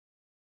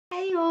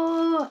Hey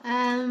all,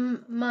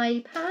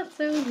 my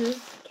parcel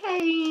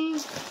came.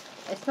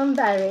 It's from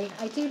Berry.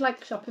 I do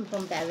like shopping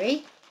from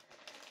Berry.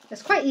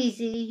 It's quite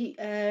easy.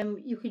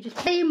 You can just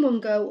pay in one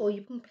go, or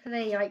you can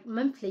pay like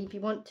monthly if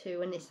you want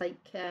to, and it's like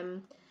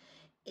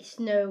it's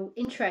no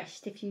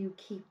interest if you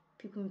keep.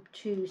 You can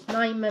choose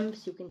 9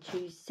 months. You can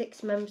choose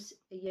 6 months,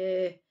 a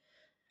year.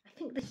 I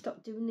think they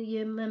stopped doing the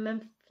year a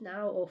month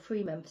now, or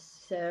 3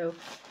 months. So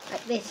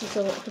like this is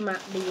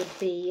automatically would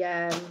be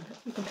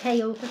you can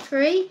pay over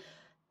 3.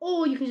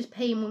 Or you can just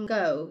pay in one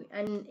go,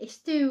 and it's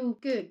still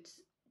good,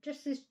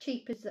 just as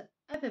cheap as the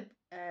other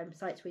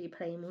sites where you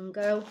pay in one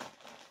go.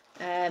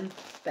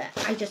 But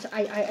I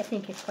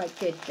think it's quite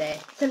good there.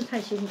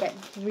 Sometimes you can get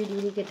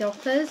really good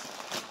offers,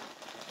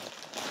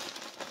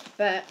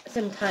 but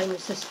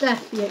sometimes the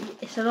stuff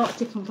it's a lot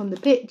different from the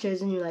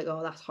pictures, and you're like,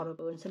 oh, that's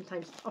horrible. And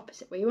sometimes it's the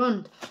opposite way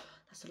around.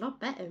 That's a lot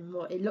better than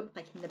what it looked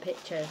like in the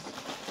pictures.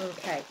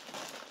 Okay,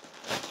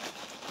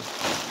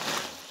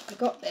 I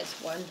got this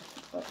one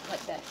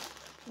like this.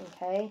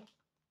 Okay,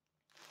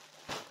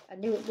 I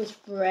knew it was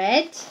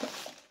bread.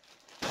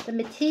 The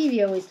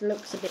material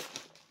looks a bit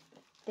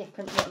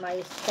different than I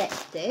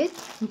expected.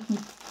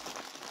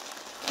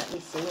 Let me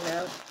see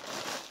now.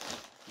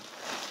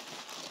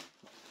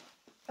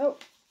 Oh,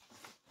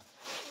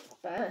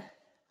 but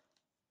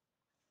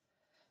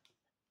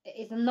it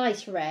is a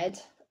nice red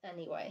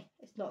anyway.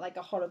 It's not like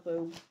a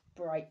horrible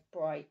bright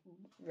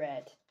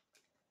red.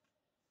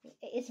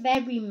 It is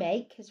very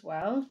make as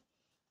well.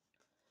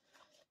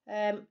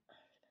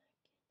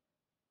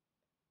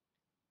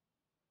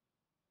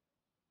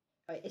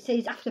 It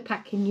says after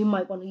packing you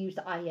might want to use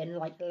the iron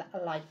like a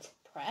light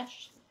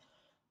press,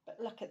 but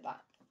look at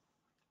that.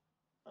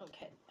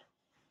 Okay,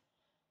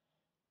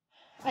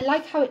 I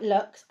like how it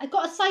looks. I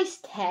got a size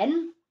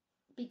 10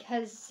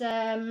 because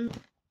I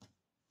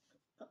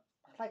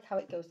like how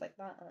it goes like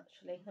that.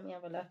 Actually, let me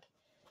have a look,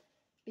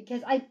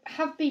 because I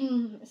have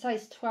been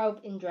size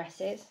 12 in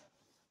dresses,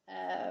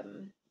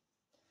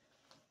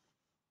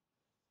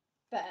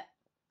 but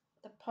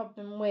the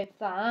problem with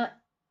that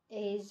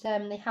is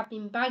they have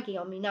been baggy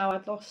on me. Now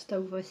I've lost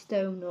over a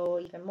stone or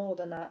even more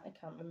than that. I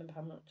can't remember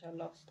how much I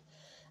lost.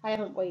 I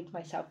haven't weighed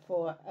myself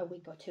for a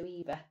week or two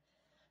either.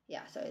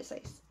 Yeah, so it's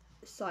like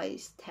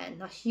size 10.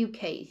 That's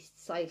UK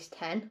size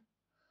 10.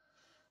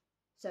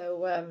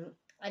 So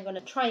I'm going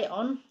to try it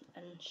on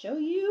and show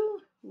you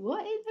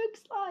what it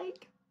looks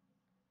like.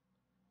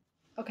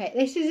 Okay,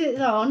 this is it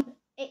on.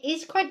 It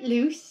is quite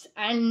loose,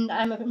 and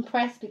I'm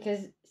impressed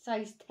because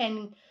size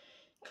 10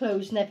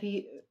 clothes never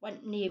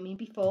went near me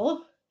before.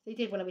 They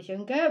did when I was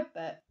younger,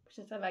 but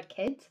since I've had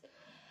kids,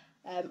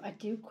 I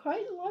do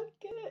quite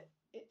like it.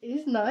 It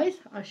is nice.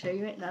 I'll show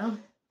you it now.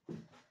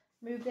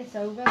 Move this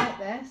over like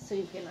this so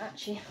you can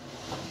actually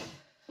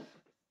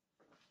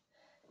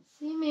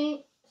see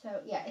me.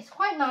 So yeah, it's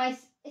quite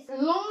nice. It's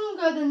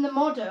longer than the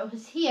model,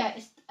 because here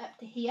it's up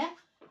to here.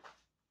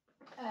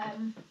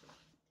 It's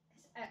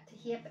up to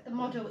here, but the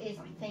model is,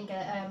 I think,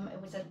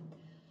 it was a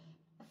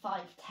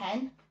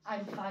 5'10".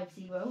 I'm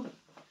 5'0".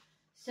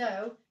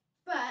 So,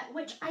 but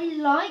which I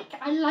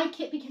like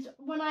it because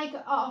when I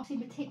go,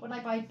 obviously when I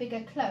buy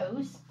bigger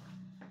clothes,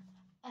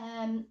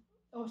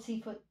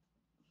 obviously for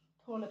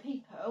taller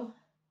people,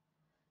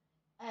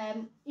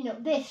 you know,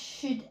 this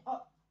should,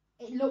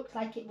 it looked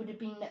like it would have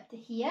been up to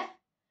here.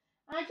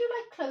 And I do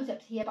like clothes up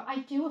to here, but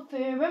I do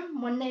prefer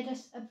them when they're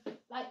just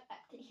like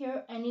up to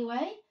here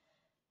anyway.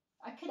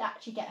 I could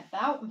actually get a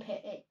belt and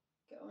put it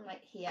going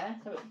like here,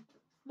 so it would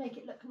make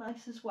it look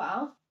nice as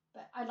well.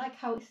 But I like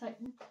how it's like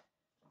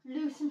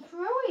loose and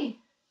flowy.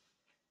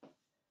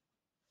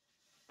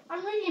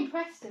 I'm really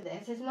impressed with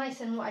this. It's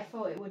nicer than what I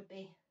thought it would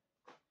be.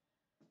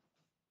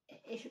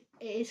 It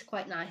is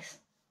quite nice.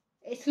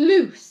 It's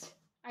loose.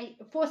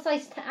 For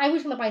size 10, I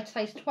was going to buy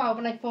size 12,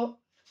 and I thought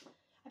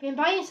I've been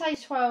buying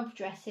size 12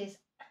 dresses,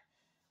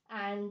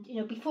 and you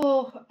know,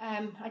 before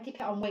I did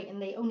put on weight and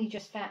they only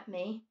just fit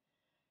me,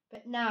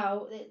 but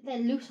now they're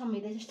loose on me.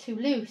 They're just too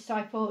loose. So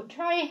I thought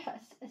try a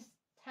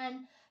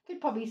 10.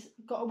 Could probably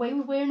got away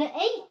with wearing an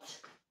 8.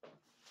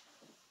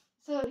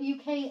 So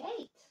UK 8.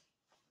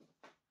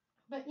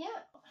 But yeah,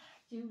 I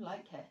do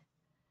like it,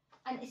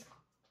 and it's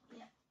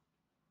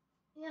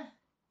yeah.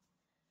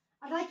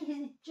 I like it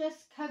because it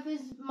just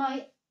covers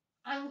my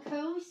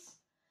ankles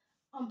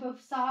on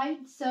both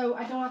sides, so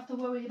I don't have to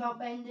worry about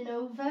bending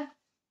over.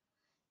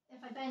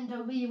 If I bend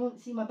over, you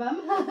won't see my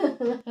bum.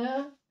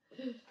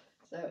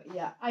 So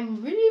yeah,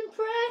 I'm really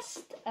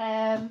impressed.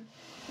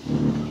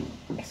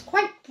 It's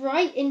quite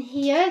bright in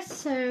here,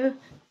 so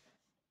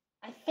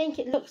I think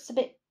it looks a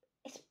bit.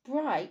 It's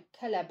bright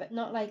colour, but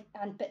not like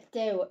and bit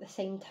dull at the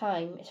same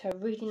time. It's a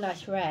really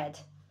nice red.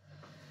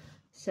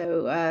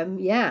 So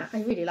yeah,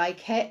 I really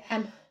like it.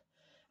 And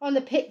on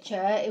the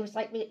picture, it was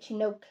like literally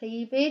no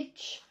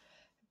cleavage,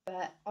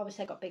 but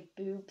obviously I got big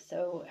boobs,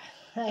 so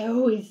I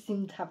always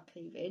seem to have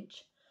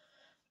cleavage.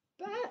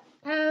 But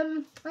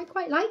I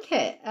quite like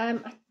it.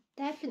 I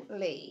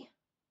definitely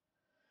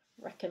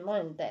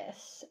recommend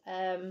this.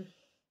 Oh,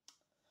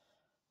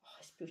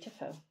 it's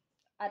beautiful.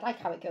 I like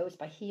how it goes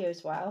by here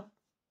as well.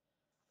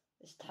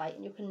 it's tight,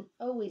 and you can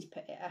always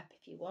put it up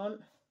if you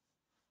want.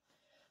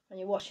 And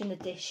you're washing the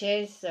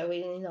dishes, so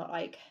you're not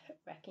like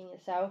wrecking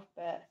yourself,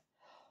 but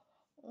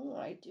oh,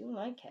 I do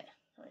like it.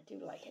 I do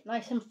like it.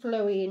 Nice and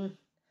flowy and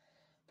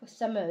for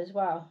summer as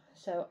well.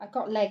 So I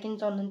got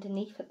leggings on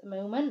underneath at the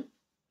moment.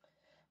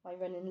 My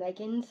running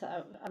leggings.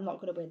 I'm not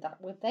going to wear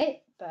that with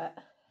it, but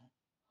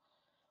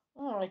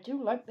oh, I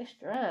do like this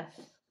dress.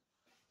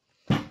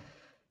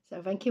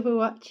 So thank you for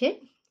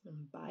watching,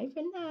 and bye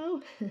for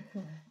now.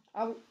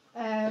 I'll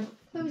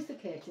close the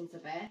curtains a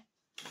bit,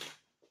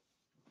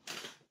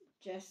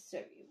 just so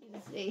you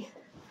can see.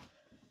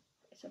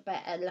 It's a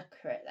better look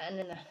for it then,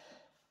 isn't it?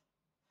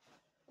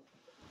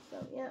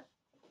 So yeah,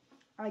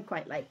 I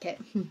quite like it.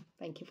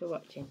 Thank you for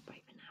watching.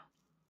 Bye.